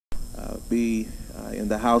be in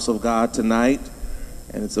the house of God tonight,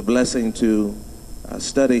 and it's a blessing to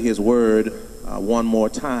study His Word one more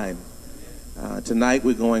time. Tonight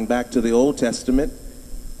we're going back to the Old Testament,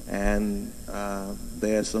 and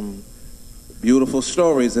there are some beautiful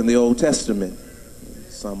stories in the Old Testament,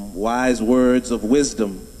 some wise words of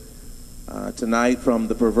wisdom tonight from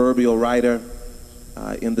the proverbial writer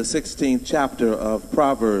in the 16th chapter of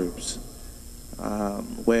Proverbs,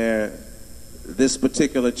 where this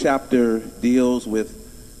particular chapter deals with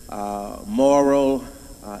moral,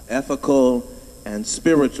 ethical, and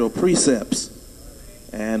spiritual precepts.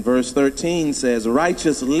 And verse 13 says,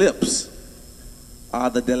 "Righteous lips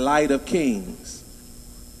are the delight of kings,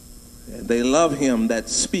 and they love him that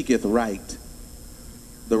speaketh right.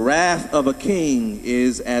 The wrath of a king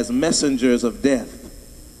is as messengers of death,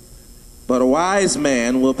 but a wise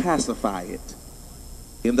man will pacify it.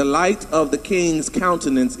 In the light of the king's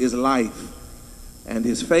countenance is life, and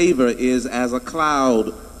his favor is as a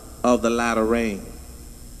cloud of the latter rain.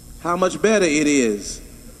 How much better it is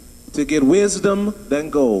to get wisdom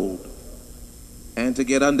than gold, and to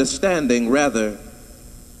get understanding rather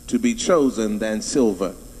to be chosen than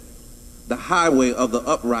silver. The highway of the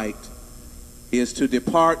upright is to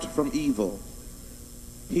depart from evil.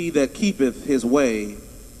 He that keepeth his way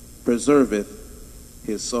preserveth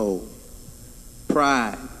his soul.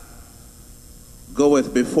 Pride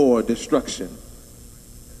goeth before destruction,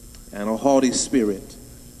 and a haughty spirit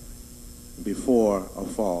before a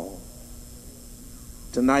fall."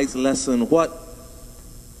 Tonight's lesson,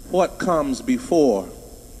 what comes before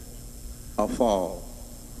a fall?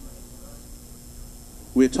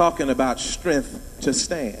 We're talking about strength to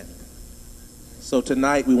stand. So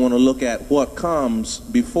tonight we want to look at what comes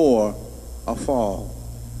before a fall.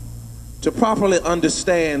 To properly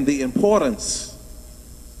understand the importance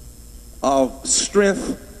of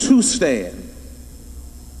strength to stand,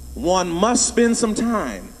 one must spend some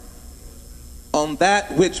time on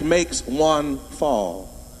that which makes one fall.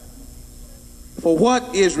 For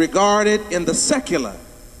what is regarded in the secular,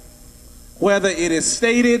 whether it is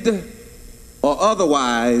stated or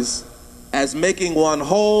otherwise, as making one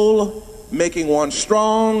whole, making one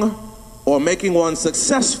strong, or making one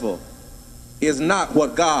successful, is not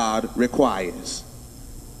what God requires.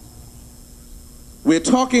 We're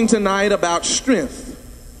talking tonight about strength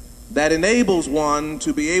that enables one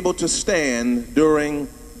to be able to stand during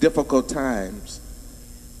difficult times.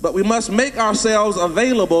 But we must make ourselves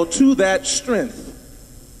available to that strength.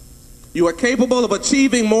 You are capable of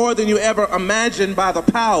achieving more than you ever imagined by the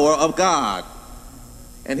power of God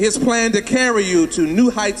and His plan to carry you to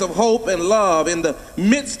new heights of hope and love in the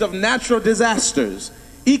midst of natural disasters,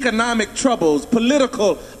 economic troubles,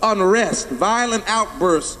 political unrest, violent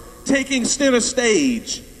outbursts taking center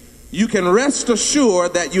stage. You can rest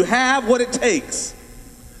assured that you have what it takes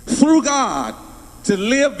through God to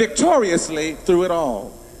live victoriously through it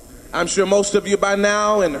all. I'm sure most of you by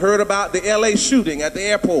now and heard about the LA shooting at the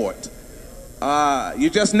airport.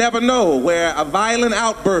 You just never know where a violent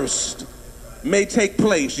outburst may take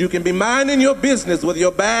place. You can be minding your business with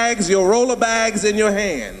your bags, your roller bags in your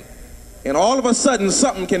hand, and all of a sudden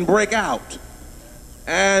something can break out.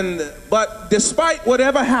 But despite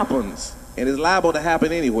whatever happens, and it's liable to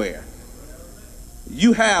happen anywhere,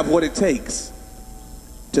 you have what it takes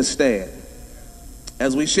to stand.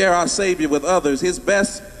 As we share our Savior with others, His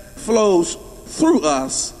best flows through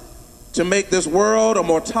us to make this world a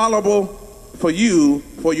more tolerable for you,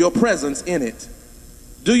 for your presence in it.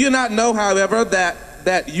 Do you not know, however,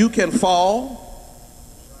 that you can fall?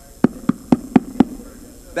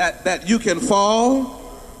 That you can fall?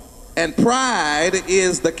 And pride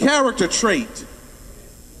is the character trait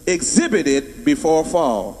exhibited before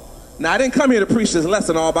fall. Now, I didn't come here to preach this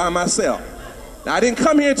lesson all by myself. Now, I didn't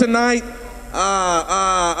come here tonight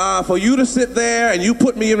for you to sit there and you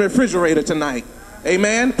put me in the refrigerator tonight.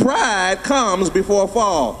 Amen. Pride comes before a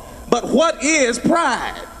fall. But what is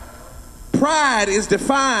pride? Pride is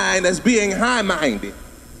defined as being high-minded,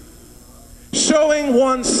 showing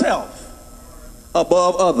oneself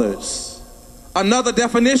above others. Another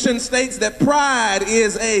definition states that pride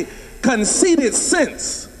is a conceited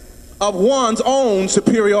sense of one's own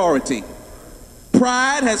superiority.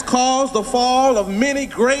 Pride has caused the fall of many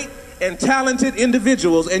great and talented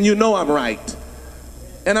individuals, and you know I'm right.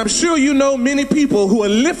 And I'm sure you know many people who are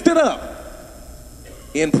lifted up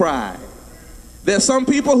in pride. There's some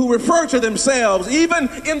people who refer to themselves even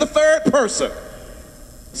in the third person.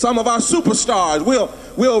 Some of our superstars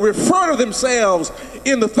will refer to themselves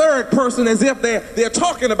in the third person as if they're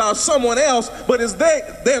talking about someone else, but as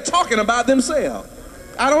they're talking about themselves.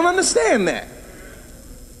 I don't understand that.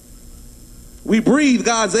 We breathe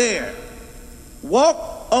God's air,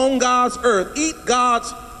 walk on God's earth, eat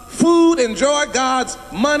God's food, enjoy God's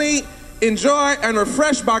money, enjoy and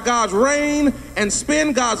refresh by God's rain, and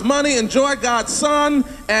spend God's money, enjoy God's sun,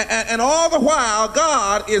 and all the while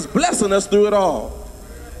God is blessing us through it all.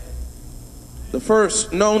 The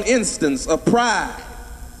first known instance of pride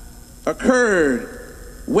occurred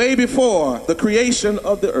way before the creation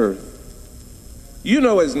of the earth. You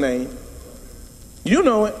know his name. You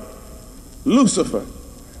know it. Lucifer.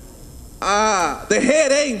 The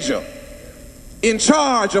head angel in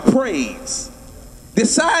charge of praise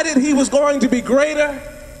decided he was going to be greater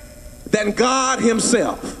than God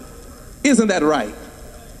himself. Isn't that right?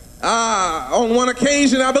 On one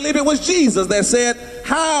occasion, I believe it was Jesus that said,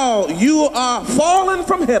 "How you are fallen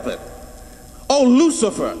from heaven, O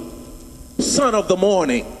Lucifer, son of the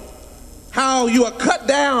morning. How you are cut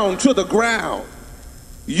down to the ground,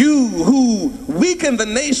 you who weaken the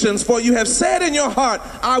nations, for you have said in your heart,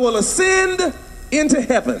 I will ascend into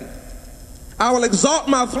heaven. I will exalt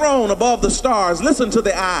my throne above the stars." Listen to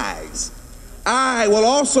the eyes. "I will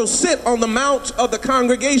also sit on the mount of the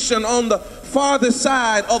congregation on the farthest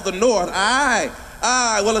side of the north. I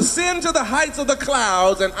will ascend to the heights of the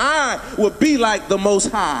clouds, and I will be like the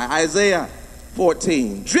Most High." Isaiah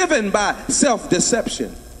 14. Driven by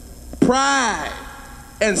self-deception, pride,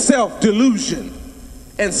 and self-delusion,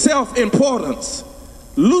 and self-importance,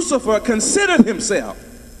 Lucifer considered himself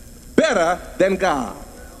better than God.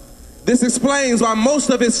 This explains why most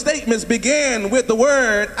of his statements began with the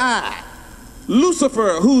word "I."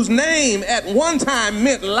 Lucifer, whose name at one time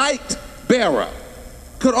meant light bearer,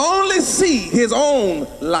 could only see his own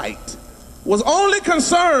light, was only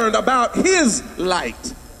concerned about his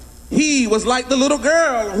light. He was like the little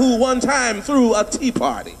girl who one time threw a tea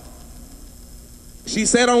party. She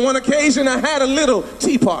said, on one occasion, "I had a little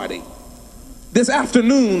tea party this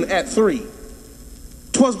afternoon at 3.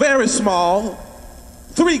 'Twas very small,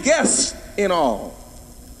 3 guests in all,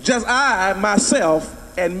 just I, myself,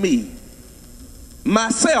 and me.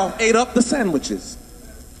 Myself ate up the sandwiches,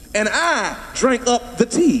 and I drank up the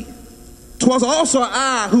tea. 'Twas also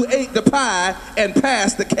I who ate the pie and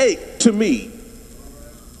passed the cake to me."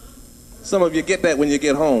 Some of you get that when you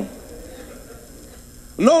get home.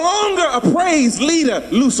 No longer a praise leader,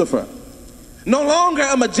 Lucifer. No longer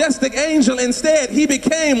a majestic angel. Instead, he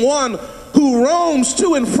became one who roams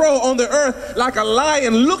to and fro on the earth like a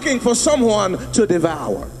lion looking for someone to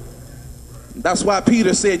devour. That's why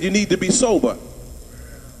Peter said you need to be sober.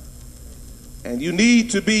 And you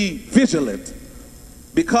need to be vigilant,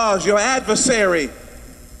 because your adversary,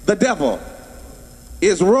 the devil,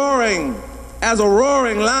 is roaring as a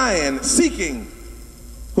roaring lion, seeking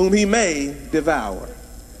whom he may devour.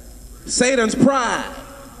 Satan's pride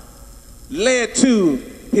led to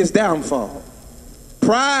his downfall.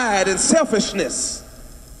 Pride and selfishness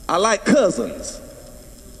are like cousins.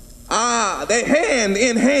 They hand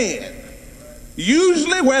in hand.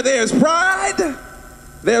 Usually where there's pride,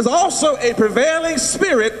 there's also a prevailing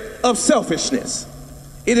spirit of selfishness.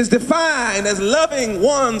 It is defined as loving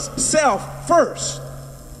one's self first.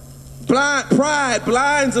 Pride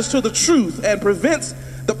blinds us to the truth and prevents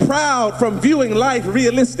the proud from viewing life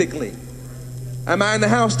realistically. Am I in the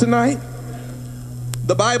house tonight?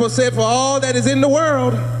 The Bible said, "For all that is in the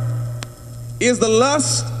world is the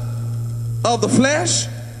lust of the flesh,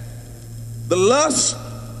 the lust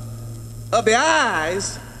of the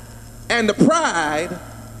eyes, and the pride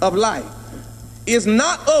of life. Is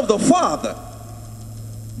not of the Father,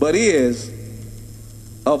 but is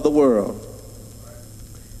of the world."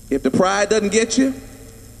 If the pride doesn't get you,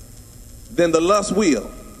 then the lust will.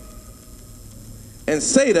 And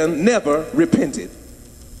Satan never repented.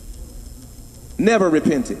 Never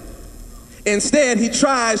repented. Instead, he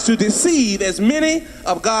tries to deceive as many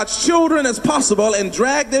of God's children as possible and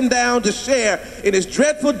drag them down to share in his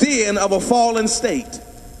dreadful den of a fallen state.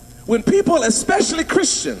 When people, especially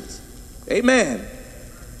Christians, amen,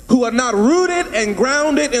 who are not rooted and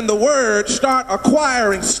grounded in the word, start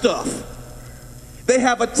acquiring stuff, they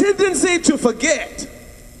have a tendency to forget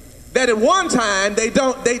that at one time they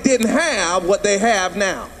didn't have what they have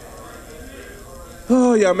now.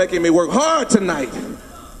 Oh, y'all making me work hard tonight.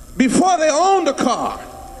 Before they owned a car,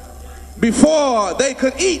 before they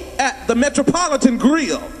could eat at the Metropolitan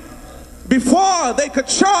Grill, before they could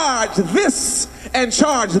charge this and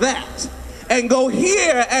charge that, and go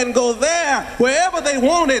here and go there, wherever they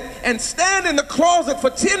wanted, and stand in the closet for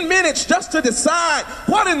 10 minutes just to decide,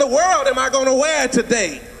 what in the world am I going to wear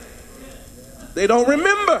today? They don't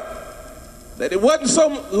remember that it wasn't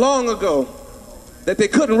so long ago that they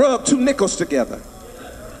couldn't rub 2 nickels together.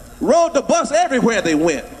 Rode the bus everywhere they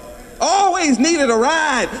went. always needed a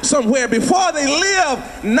ride somewhere before they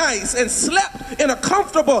lived nice and slept in a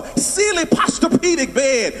comfortable Sealy Posturepedic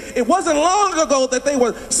bed. It wasn't long ago that they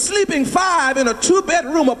were sleeping 5 in a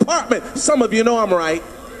 2-bedroom apartment. Some of you know I'm right.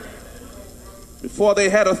 Before they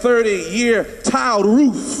had a 30-year tiled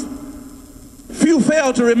roof. Few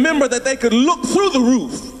failed to remember that they could look through the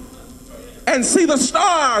roof and see the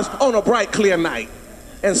stars on a bright, clear night.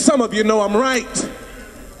 And some of you know I'm right.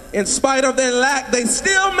 In spite of their lack, they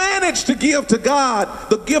still managed to give to God,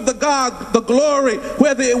 give the God the glory,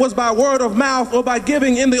 whether it was by word of mouth or by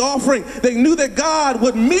giving in the offering. They knew that God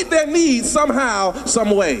would meet their needs somehow,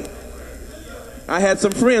 some way. I had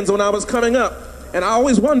some friends when I was coming up, and I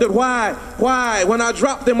always wondered why when I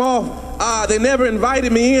dropped them off, they never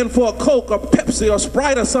invited me in for a Coke or Pepsi or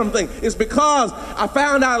Sprite or something. It's because I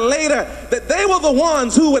found out later that they were the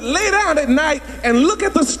ones who would lay down at night and look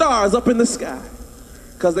at the stars up in the sky,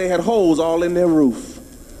 because they had holes all in their roof.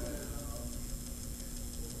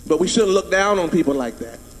 But we shouldn't look down on people like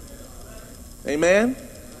that. Amen?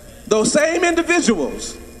 Those same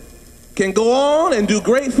individuals can go on and do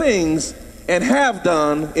great things and have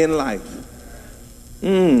done in life.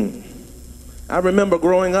 I remember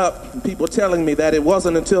growing up, people telling me that it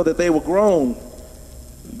wasn't until that they were grown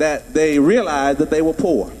that they realized that they were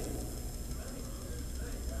poor.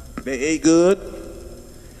 They ate good.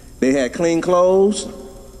 They had clean clothes.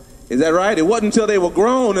 Is that right? It wasn't until they were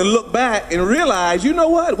grown and looked back and realized, you know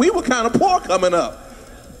what? We were kind of poor coming up.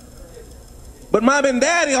 But Mom and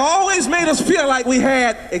Daddy always made us feel like we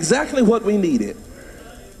had exactly what we needed.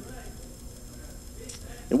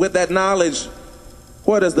 And with that knowledge,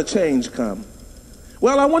 where does the change come?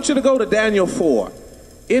 Well, I want you to go to Daniel 4.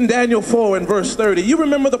 In Daniel 4 in verse 30, you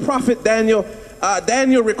remember the prophet Daniel?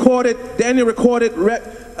 Daniel records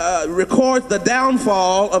the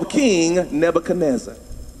downfall of King Nebuchadnezzar.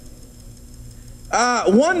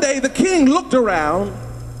 One day the king looked around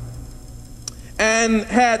and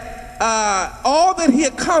had all that he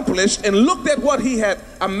accomplished and looked at what he had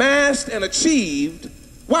amassed and achieved.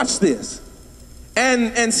 Watch this.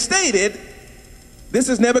 And stated, this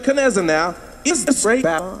is Nebuchadnezzar now, is this great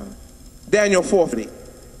Babylon? Daniel 4:30.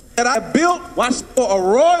 That I built, watch, for a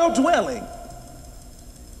royal dwelling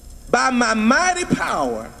by my mighty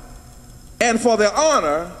power and for the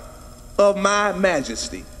honor of my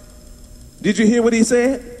majesty. Did you hear what he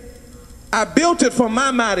said? I built it for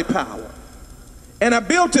my mighty power, and I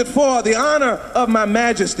built it for the honor of my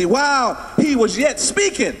majesty. While he was yet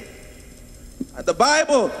speaking, the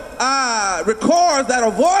Bible records that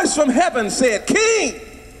a voice from heaven said, King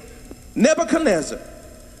Nebuchadnezzar,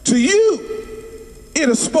 to you it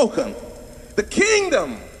is spoken. The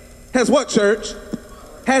kingdom has what, church?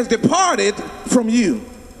 Has departed from you.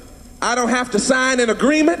 I don't have to sign an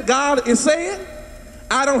agreement, God is saying.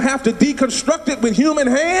 I don't have to deconstruct it with human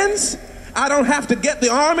hands. I don't have to get the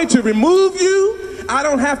army to remove you. I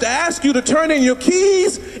don't have to ask you to turn in your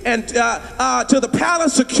keys and to the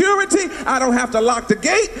palace security. I don't have to lock the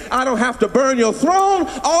gate. I don't have to burn your throne.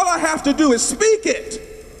 All I have to do is speak it.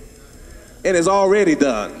 It is already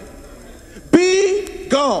done. Be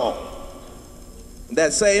gone.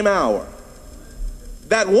 That same hour,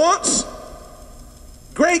 that once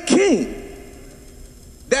great king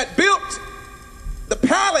that built the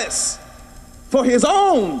palace for his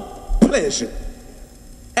own pleasure,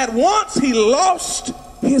 at once he lost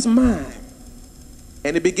his mind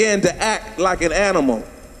and he began to act like an animal,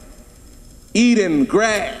 eating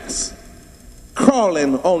grass,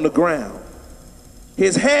 crawling on the ground.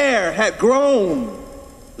 His hair had grown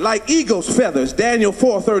like eagle's feathers, Daniel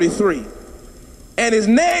 4:33, and his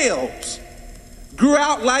nails grew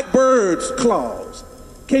out like birds' claws.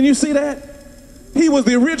 Can you see that? He was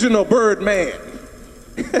the original bird man.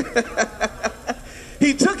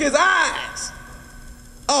 He took his eyes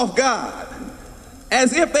off God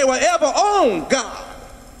as if they were ever on God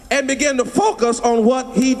and began to focus on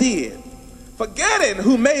what he did, forgetting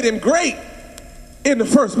who made him great in the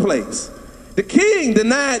first place. The king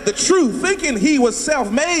denied the truth, thinking he was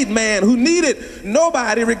self-made man who needed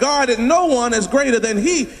nobody, regarded no one as greater than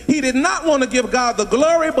he. He did not want to give God the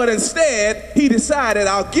glory, but instead he decided,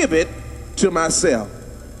 I'll give it to myself.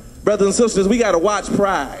 Brothers and sisters, we got to watch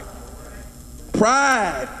pride.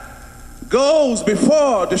 Pride goes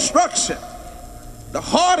before destruction. The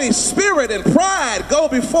haughty spirit and pride go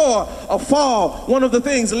before a fall. One of the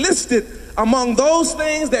things listed among those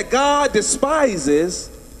things that God despises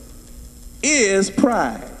is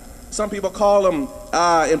pride. Some people call them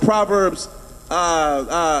in Proverbs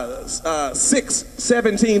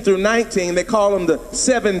 6:17 through 19, they call them the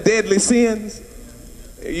 7 deadly sins.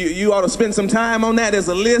 You ought to spend some time on that as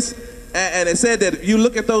a list. And it said that if you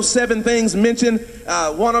look at those 7 things mentioned,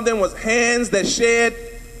 one of them was hands that shed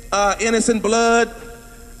innocent blood,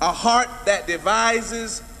 a heart that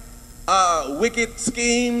devises wicked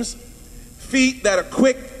schemes, feet that are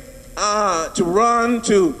quick to run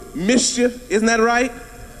to mischief. Isn't that right?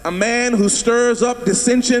 A man who stirs up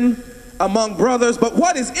dissension among brothers. But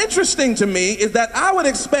what is interesting to me is that I would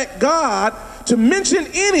expect God to mention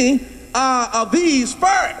any of these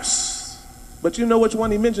first. But you know which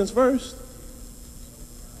one he mentions first?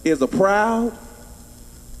 Is a proud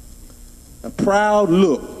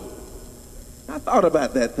look. I thought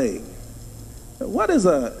about that thing. What is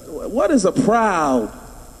a proud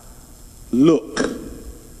look?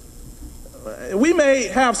 We may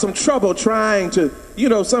have some trouble trying to,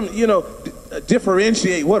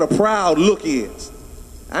 differentiate what a proud look is.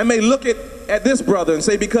 I may look at this brother and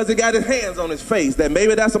say, because he got his hands on his face, that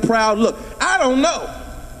maybe that's a proud look. I don't know.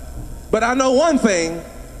 But I know one thing.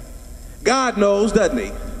 God knows, doesn't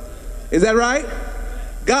he? Is that right?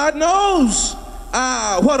 God knows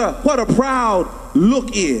what a proud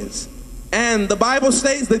look is. And the Bible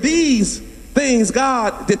states that these things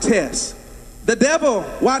God detests. The devil,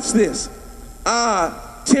 watch this,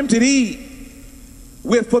 tempted Eve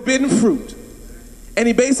with forbidden fruit. And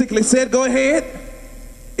he basically said, go ahead,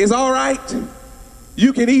 it's all right,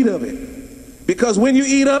 you can eat of it. Because when you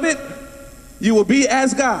eat of it, you will be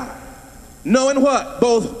as God, knowing what?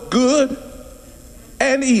 Both good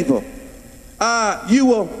and evil. You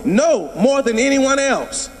will know more than anyone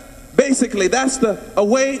else. Basically, that's a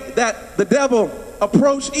way that the devil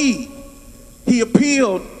approached Eve. He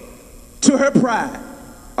appealed to her pride.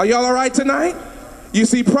 Are y'all all right tonight? You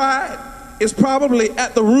see, pride is probably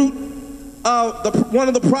at the root of one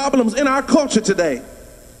of the problems in our culture today,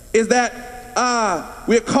 is that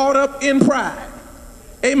we're caught up in pride.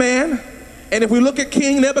 Amen. And if we look at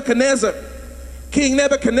King Nebuchadnezzar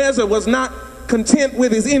was not content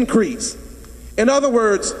with his increase. In other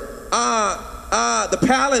words, the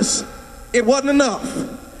palace, it wasn't enough.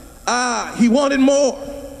 He wanted more.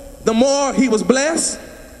 The more he was blessed,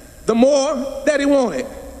 the more that he wanted.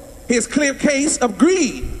 His clear case of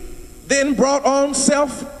greed then brought on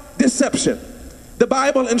self-deception. The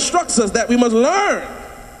Bible instructs us that we must learn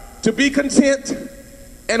to be content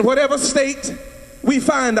in whatever state we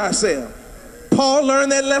find ourselves. Paul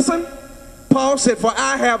learned that lesson. Paul said, for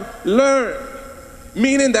I have learned,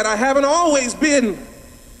 meaning that I haven't always been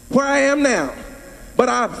where I am now, but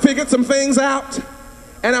I've figured some things out,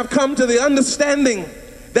 and I've come to the understanding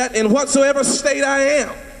that in whatsoever state I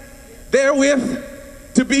am, therewith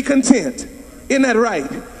to be content. Isn't that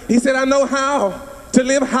right? He said, I know how to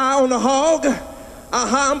live high on the hog, but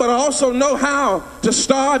I also know how to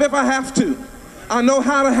starve if I have to. I know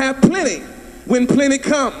how to have plenty when plenty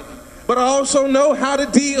comes, but I also know how to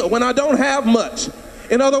deal when I don't have much.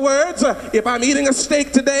 In other words, if I'm eating a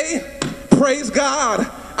steak today, praise God,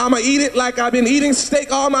 I'm going to eat it like I've been eating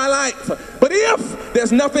steak all my life. But if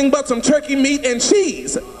there's nothing but some turkey meat and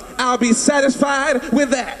cheese, I'll be satisfied with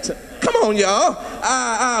that. Come on,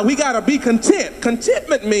 y'all. We got to be content.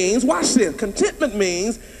 Contentment means, watch this, contentment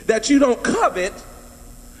means that you don't covet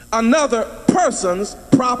another person's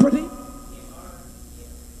property,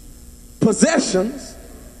 possessions,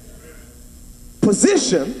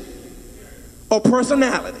 position, or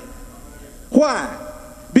personality. Why?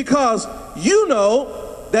 Because you know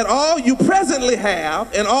that all you presently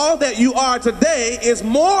have and all that you are today is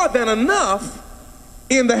more than enough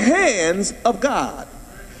in the hands of God.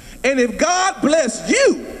 And if God bless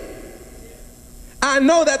you, I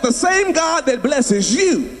know that the same God that blesses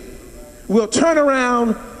you will turn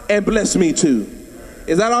around and bless me too.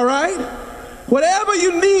 Is that all right? Whatever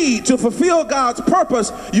you need to fulfill God's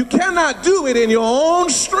purpose, you cannot do it in your own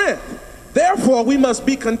strength. Therefore, we must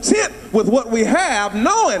be content with what we have,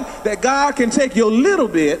 knowing that God can take your little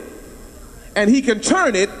bit and he can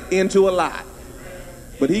turn it into a lot.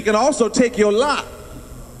 But he can also take your lot.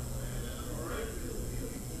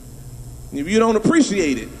 If you don't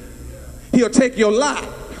appreciate it, he'll take your lot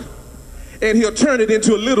and he'll turn it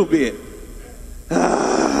into a little bit.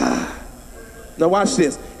 Now watch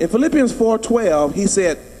this. In Philippians 4:12,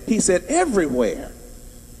 he said everywhere.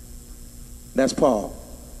 That's Paul.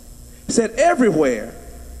 He said everywhere.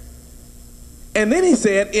 And then he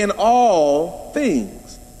said, in all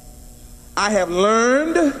things, I have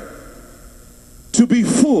learned to be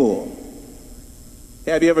full.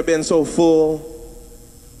 Have you ever been so full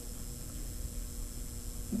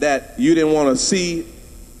that you didn't want to see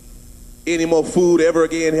any more food ever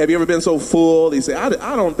again? Have you ever been so full? He said,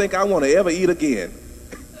 I don't think I want to ever eat again.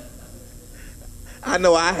 I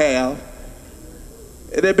know I have.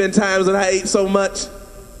 There have been times that I ate so much,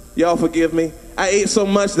 y'all forgive me, I ate so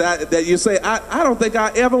much that you say, I don't think I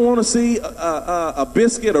ever want to see a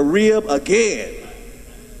biscuit, a rib again.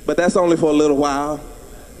 But that's only for a little while.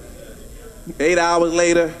 8 hours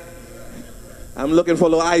later, I'm looking for a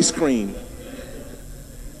little ice cream.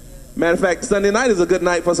 Matter of fact, Sunday night is a good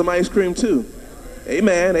night for some ice cream too.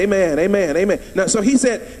 Amen, amen, amen, amen. Now, so he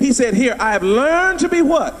said here, I have learned to be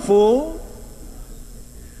what? Full.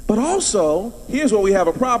 But also, here's what we have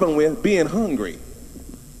a problem with, being hungry.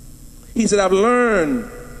 He said, I've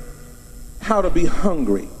learned how to be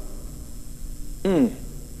hungry.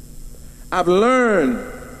 I've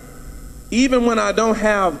learned, even when I don't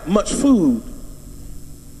have much food,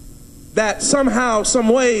 that somehow, some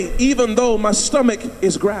way, even though my stomach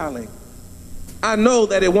is growling, I know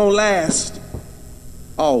that it won't last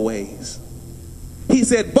always. He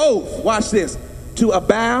said both, watch this, to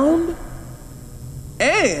abound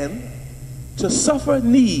and to suffer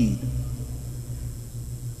need.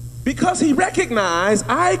 Because he recognized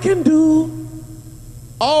I can do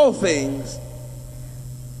all things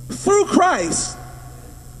through Christ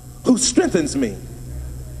who strengthens me.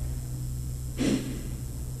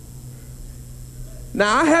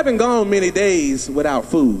 Now, I haven't gone many days without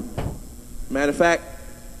food. Matter of fact,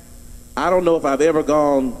 I don't know if I've ever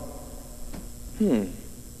gone,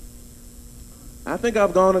 I think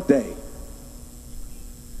I've gone a day.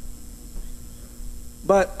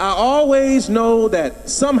 But I always know that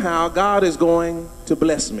somehow God is going to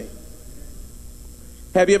bless me.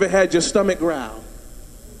 Have you ever had your stomach growl?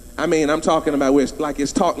 I mean, I'm talking about where it's like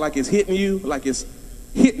it's hitting you,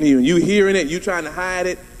 and you hearing it, you trying to hide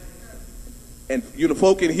it, and you know,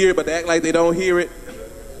 folk can hear it, but they act like they don't hear it.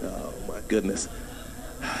 Oh my goodness.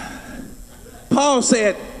 Paul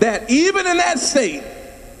said that even in that state,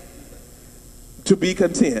 to be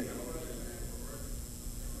content.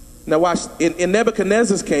 Now watch, in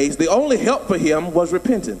Nebuchadnezzar's case, the only help for him was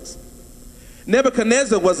repentance.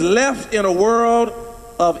 Nebuchadnezzar was left in a world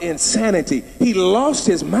of insanity. He lost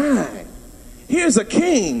his mind. Here's a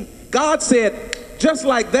king. God said, just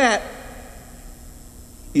like that,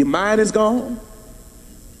 your mind is gone.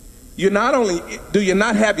 You not only do you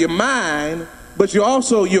not have your mind, but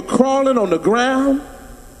you're crawling on the ground,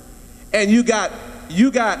 and you got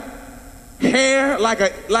hair like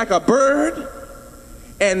a bird,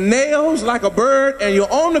 and nails like a bird, and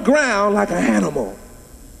you're on the ground like an animal.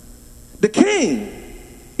 The king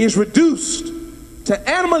is reduced to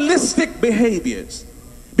animalistic behaviors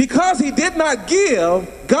because he did not give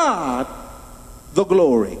God the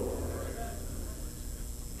glory.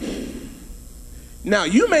 Now,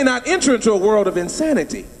 you may not enter into a world of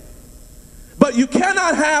insanity, but you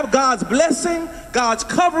cannot have God's blessing, God's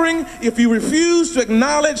covering, if you refuse to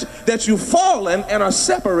acknowledge that you've fallen and are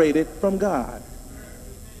separated from God,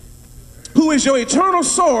 who is your eternal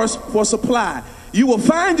source for supply. You will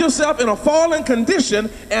find yourself in a fallen condition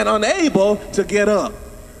and unable to get up.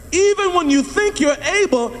 Even when you think you're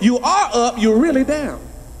able, you are up, you're really down.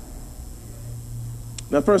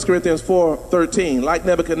 Now, 1 Corinthians 4:13, like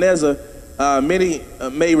Nebuchadnezzar, many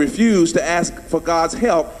may refuse to ask for God's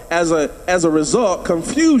help. As a result,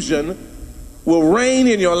 confusion will reign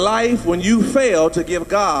in your life when you fail to give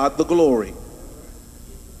God the glory.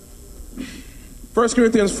 1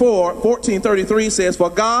 Corinthians 4:14-33 says, for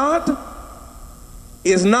God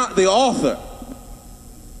is not the author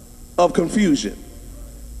of confusion.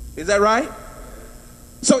 Is that right?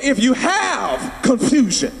 So if you have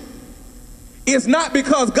confusion, it's not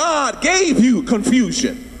because God gave you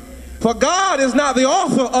confusion. For God is not the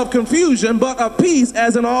author of confusion, but of peace,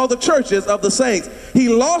 as in all the churches of the saints. He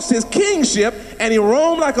lost his kingship and he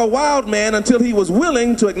roamed like a wild man until he was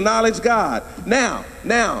willing to acknowledge God. Now,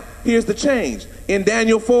 here's the change. In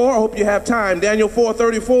Daniel 4, I hope you have time, Daniel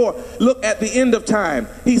 4:34, look at the end of time.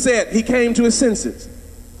 He said he came to his senses.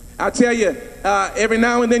 I tell you, every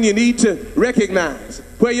now and then you need to recognize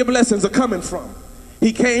where your blessings are coming from.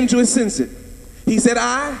 He came to his senses. He said,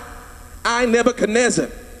 I Nebuchadnezzar,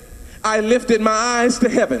 I lifted my eyes to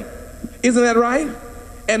heaven. Isn't that right?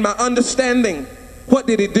 And my understanding, what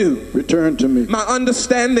did it do? Returned to me. My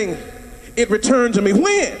understanding, it returned to me.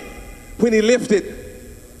 When? When he lifted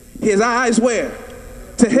his eyes where?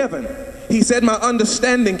 To heaven. He said my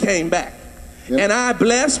understanding came back. Yep. And I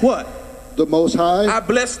bless what? The Most High. I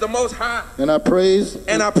blessed the Most High. And I praised.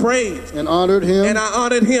 And I praised. And honored him. And I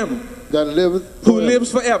honored him. That liveth forever. Who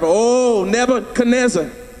lives forever. Oh,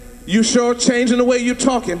 Nebuchadnezzar, you sure changing the way you're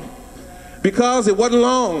talking. Because it wasn't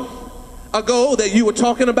long ago that you were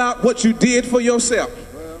talking about what you did for yourself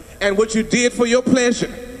and what you did for your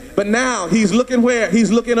pleasure. But now he's looking where?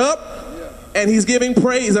 He's looking up and he's giving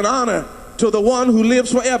praise and honor to the one who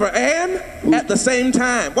lives forever and at the same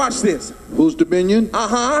time, watch this, whose dominion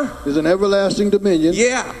is an everlasting dominion,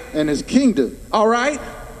 yeah, and his kingdom, all right,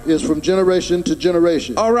 is from generation to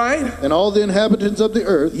generation, all right, and all the inhabitants of the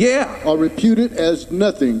earth, yeah, are reputed as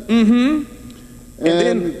nothing. And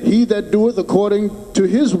then, he that doeth according to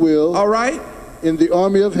his will, all right, in the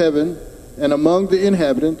army of heaven and among the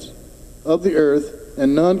inhabitants of the earth,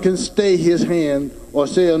 and none can stay his hand or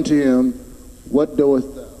say unto him, what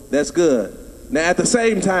doest thou? That's good. Now at the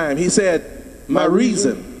same time, he said, my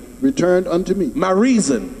reason returned unto me. My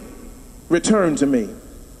reason returned to me.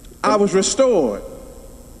 I was restored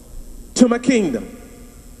to my kingdom.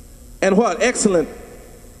 And what excellent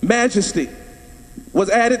majesty was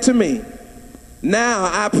added to me. Now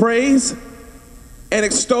I praise and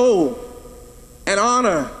extol and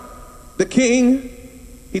honor the king.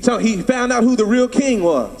 He found out who the real king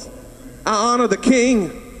was. I honor the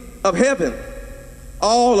King of heaven,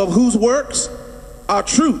 all of whose works are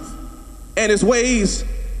truth, and his ways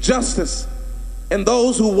justice, and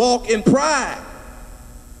those who walk in pride,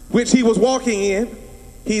 which he was walking in,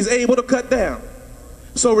 he's able to cut down.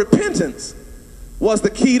 So repentance was the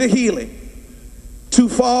key to healing. To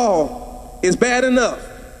fall is bad enough,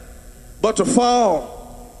 but to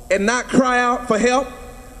fall and not cry out for help,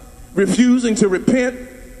 refusing to repent,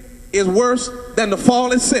 is worse than the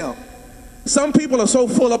fall itself. Some people are so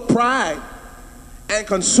full of pride and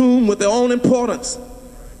consumed with their own importance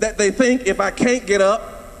that they think if I can't get up,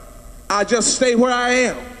 I'll just stay where I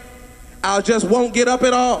am. I just won't get up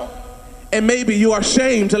at all. And maybe you are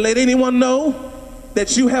ashamed to let anyone know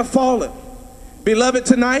that you have fallen. Beloved,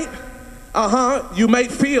 tonight, you may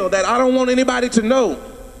feel that I don't want anybody to know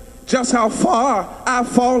just how far I've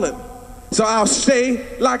fallen, so I'll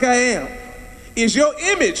stay like I am. Is your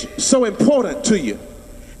image so important to you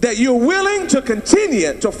that you're willing to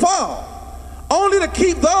continue to fall only to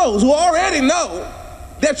keep those who already know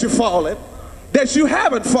that you're fallen, that you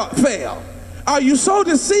haven't failed? Are you so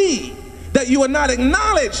deceived that you will not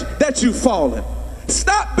acknowledge that you've fallen?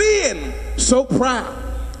 Stop being so proud.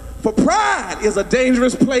 For pride is a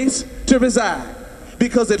dangerous place to reside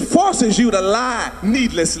because it forces you to lie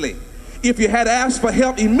needlessly. If you had asked for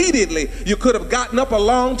help immediately, you could have gotten up a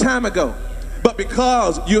long time ago. But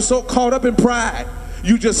because you're so caught up in pride,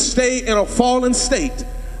 you just stay in a fallen state.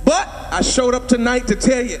 But I showed up tonight to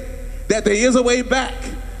tell you that there is a way back.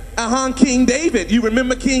 King David, you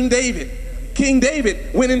remember King David? King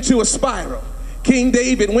David went into a spiral. King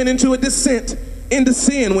David went into a descent into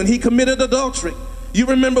sin when he committed adultery. You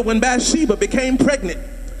remember when Bathsheba became pregnant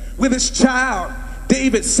with his child,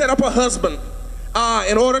 David set up a husband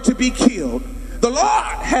in order to be killed. The Lord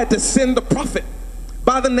had to send a prophet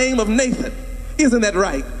by the name of Nathan, isn't that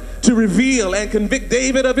right, to reveal and convict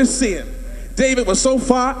David of his sin. David was so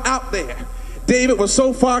far out there. David was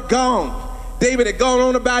so far gone. David had gone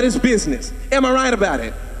on about his business. Am I right about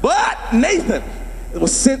it? But Nathan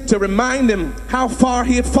was sent to remind him how far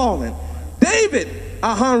he had fallen. David,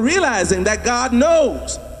 realizing that God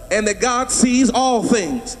knows and that God sees all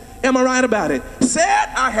things. Am I right about it? Said,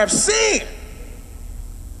 I have sinned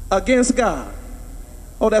against God.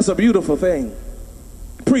 Oh, that's a beautiful thing.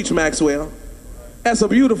 Preach, Maxwell. That's a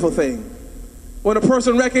beautiful thing. When a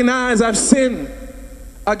person recognizes I've sinned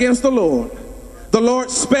against the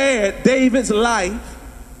Lord spared David's life.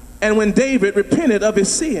 And when David repented of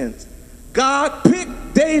his sins, God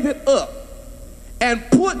picked David up and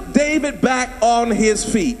put David back on his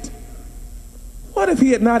feet. What if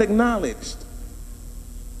he had not acknowledged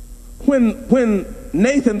when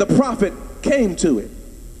Nathan the prophet came to it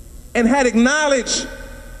and had acknowledged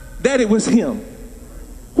that it was him?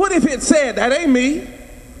 What if it said, that ain't me?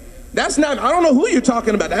 That's not, I don't know who you're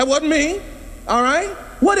talking about. That wasn't me. All right?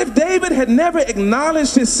 What if David had never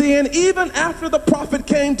acknowledged his sin even after the prophet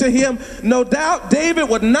came to him? No doubt David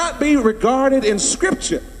would not be regarded in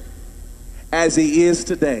Scripture as he is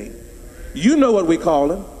today. You know what we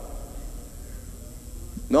call him.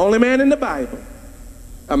 The only man in the Bible.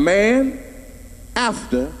 A man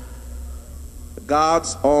after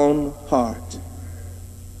God's own heart.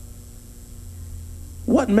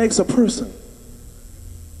 What makes a person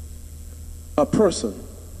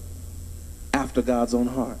after God's own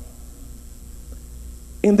heart?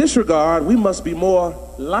 In this regard, we must be more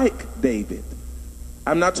like David.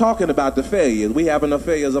 I'm not talking about the failures. We have enough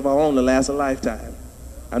failures of our own to last a lifetime.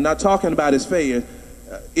 I'm not talking about his failures.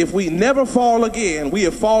 If we never fall again, we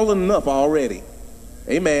have fallen enough already.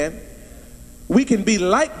 Amen. We can be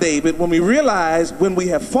like David when we realize when we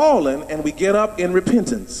have fallen and we get up in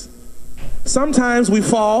repentance. Sometimes we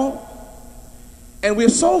fall and we're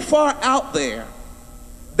so far out there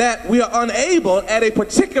that we are unable at a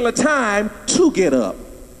particular time to get up.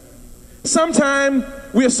 Sometimes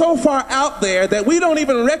we're so far out there that we don't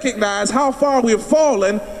even recognize how far we've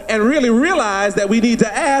fallen and really realize that we need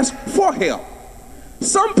to ask for help.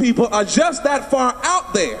 Some people are just that far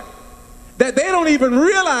out there that they don't even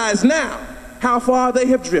realize now how far they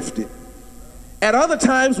have drifted. At other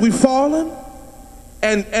times we've fallen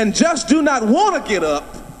and just do not want to get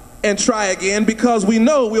up and try again because we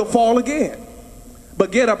know we'll fall again.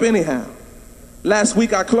 But get up anyhow. Last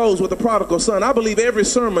week I closed with the prodigal son. I believe every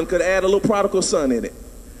sermon could add a little prodigal son in it.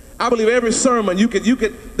 I believe every sermon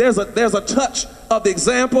there's a touch of the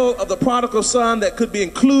example of the prodigal son that could be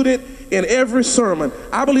included in every sermon.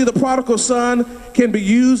 I believe the prodigal son can be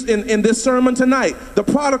used in this sermon tonight. The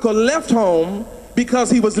prodigal left home because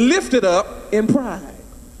he was lifted up in pride.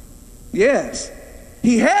 Yes,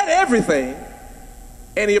 he had everything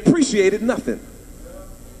and he appreciated nothing.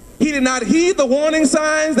 He did not heed the warning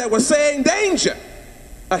signs that were saying danger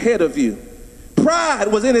ahead of you. Pride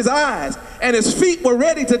was in his eyes, and his feet were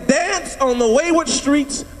ready to dance on the wayward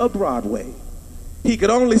streets of Broadway. He could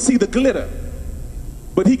only see the glitter,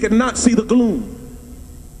 but he could not see the gloom.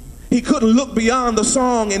 He couldn't look beyond the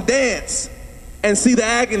song and dance and see the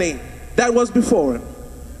agony that was before him.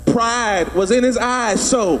 Pride was in his eyes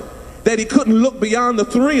so that he couldn't look beyond the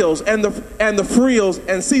thrills and the frills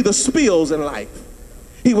and see the spills in life.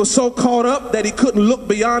 He was so caught up that he couldn't look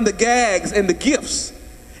beyond the gags and the gifts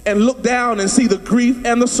and look down and see the grief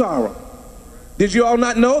and the sorrow. Did you all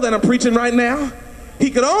not know that I'm preaching right now?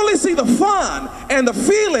 He could only see the fun and the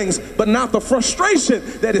feelings, but not the frustration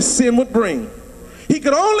that his sin would bring. He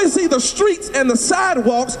could only see the streets and the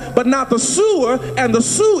sidewalks, but not the sewer and the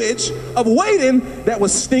sewage of waiting that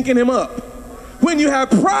was stinking him up. When you have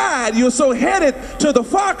pride, you're so headed to the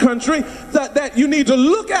far country that you need to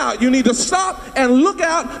look out. You need to stop and look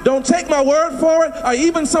out. Don't take my word for it or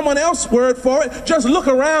even someone else's word for it. Just look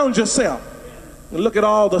around yourself. Look at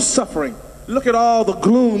all the suffering. Look at all the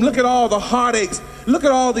gloom. Look at all the heartaches. Look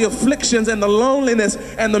at all the afflictions and the loneliness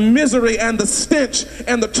and the misery and the stench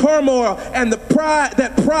and the turmoil and the pride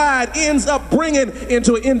that pride ends up bringing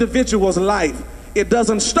into an individual's life. It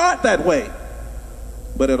doesn't start that way,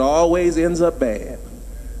 but it always ends up bad.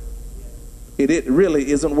 It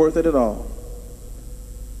really isn't worth it at all.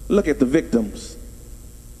 Look at the victims.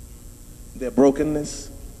 Their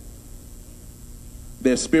brokenness,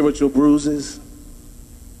 their spiritual bruises,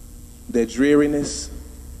 their dreariness,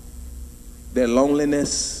 their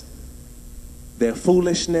loneliness, their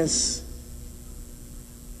foolishness,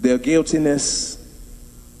 their guiltiness,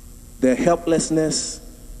 their helplessness.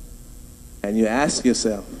 And you ask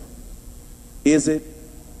yourself, is it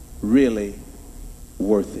really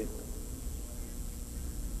worth it?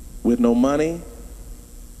 With no money,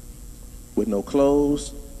 with no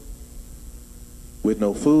clothes, with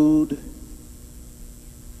no food,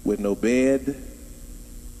 with no bed,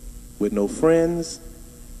 with no friends,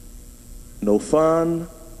 no fun,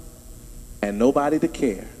 and nobody to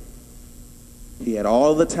care. He had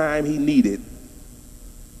all the time he needed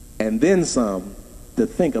and then some to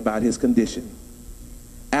think about his condition.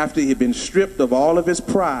 After he had been stripped of all of his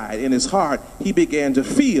pride in his heart, he began to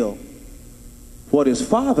feel what his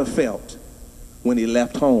father felt when he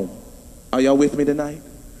left home. Are y'all with me tonight?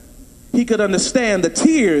 He could understand the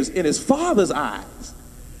tears in his father's eyes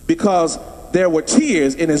because there were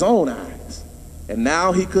tears in his own eyes. And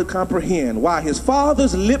now he could comprehend why his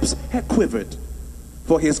father's lips had quivered,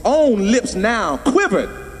 for his own lips now quivered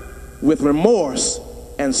with remorse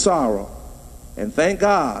and sorrow. And thank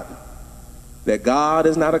God that God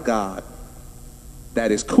is not a God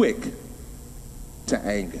that is quick to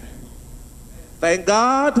anger. Thank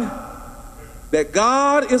God that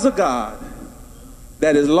God is a God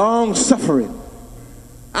that is long-suffering.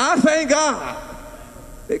 I thank God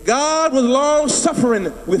that God was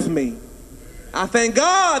long-suffering with me. I thank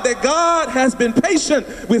God that God has been patient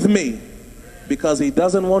with me because he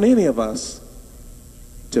doesn't want any of us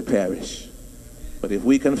to perish. But if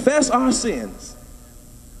we confess our sins,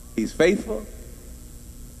 he's faithful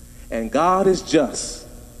and God is just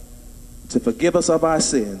to forgive us of our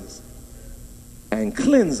sins and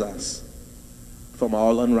cleanse us from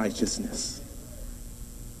all unrighteousness.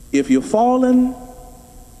 If you're fallen,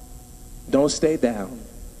 don't stay down.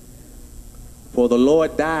 For the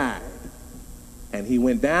Lord died and he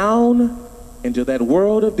went down into that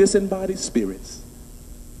world of disembodied spirits,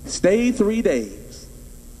 stayed 3 days,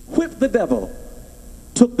 whipped the devil,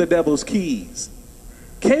 took the devil's keys,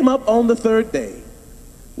 came up on the third day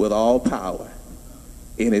with all power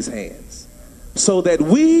in his hands, so that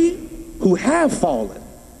we who have fallen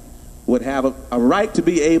would have a right to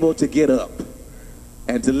be able to get up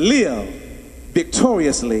and to live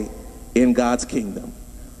victoriously in God's kingdom.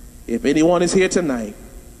 If anyone is here tonight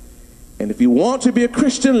And if you want to be a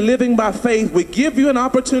Christian living by faith, we give you an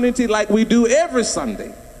opportunity like we do every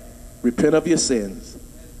Sunday. Repent of your sins.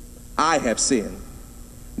 I have sinned.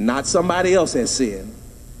 Not somebody else has sinned.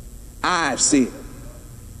 I've sinned.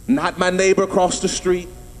 Not my neighbor across the street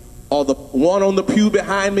or the one on the pew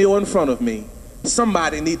behind me or in front of me.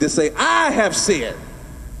 Somebody need to say, I have sinned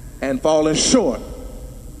and fallen short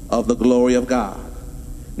of the glory of God.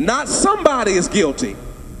 Not somebody is guilty,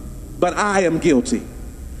 but I am guilty.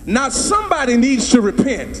 Not somebody needs to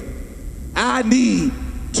repent. I need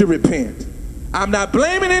to repent. I'm not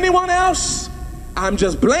blaming anyone else. I'm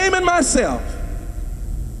just blaming myself.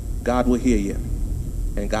 God will hear you,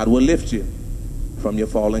 and God will lift you from your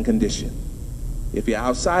fallen condition. If you're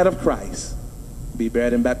outside of Christ, be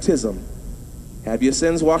buried in baptism, have your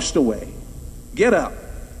sins washed away, get up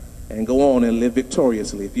and go on and live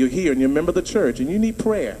victoriously. If you're here and you're a member of the church and you need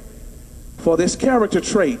prayer for this character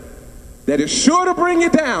trait that is sure to bring you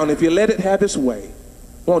down if you let it have its way,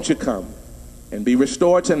 won't you come and be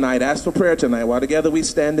restored tonight? Ask for prayer tonight while together we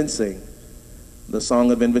stand and sing the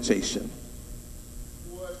song of invitation.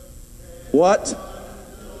 What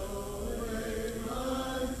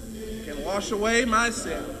can wash away my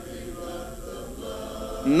sin?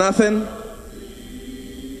 Nothing.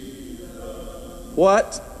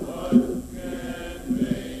 What?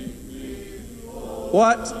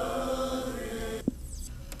 What?